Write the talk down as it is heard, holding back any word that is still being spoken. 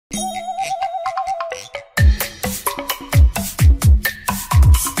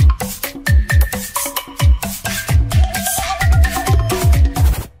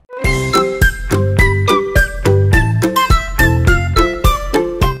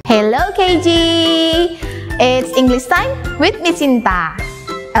Meiji! It's English time with Miss Cinta.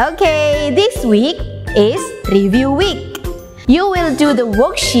 Okay, this week is review week. You will do the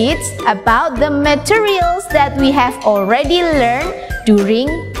worksheets about the materials that we have already learned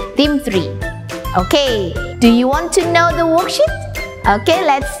during Team 3. Okay, do you want to know the worksheet? Okay,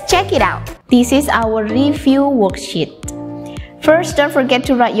 let's check it out. This is our review worksheet. First, don't forget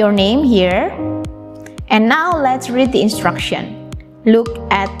to write your name here. And now let's read the instruction. Look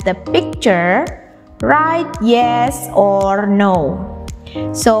at the picture, write yes or no.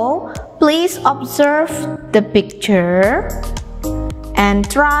 So, please observe the picture and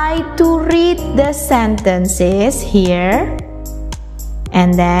try to read the sentences here.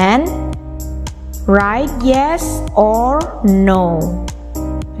 And then, write yes or no.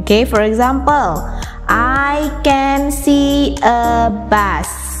 Okay, for example, I can see a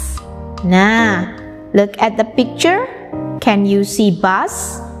bus. Nah, look at the picture. Can you see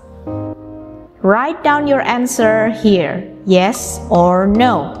bus? Write down your answer here, yes or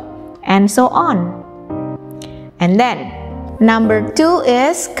no, and so on. And then, number 2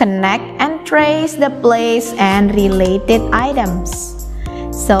 is connect and trace the place and related items.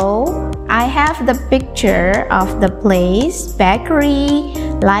 So, I have the picture of the place, bakery,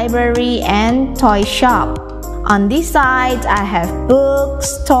 library, and toy shop. On this side, I have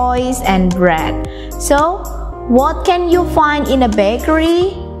books, toys, and bread. So, what can you find in a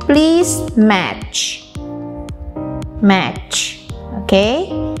bakery? Please match. Match. Okay?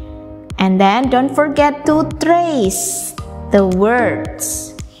 And then don't forget to trace the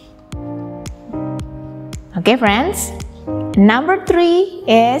words. Okay, friends? Number 3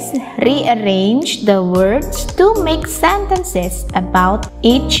 is rearrange the words to make sentences about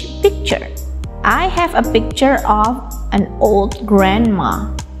each picture. I have a picture of an old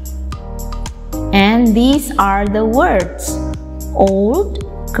grandma. And these are the words. Old,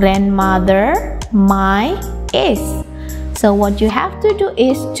 grandmother, my, is. So what you have to do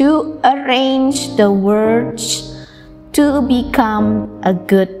is to arrange the words to become a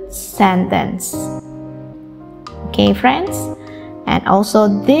good sentence. Okay, friends? And also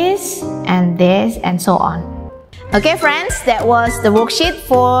this and so on. Okay, friends, that was the worksheet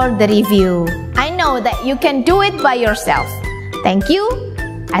for the review. I know that you can do it by yourself. Thank you.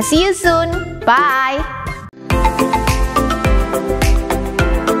 I see you soon. Bye.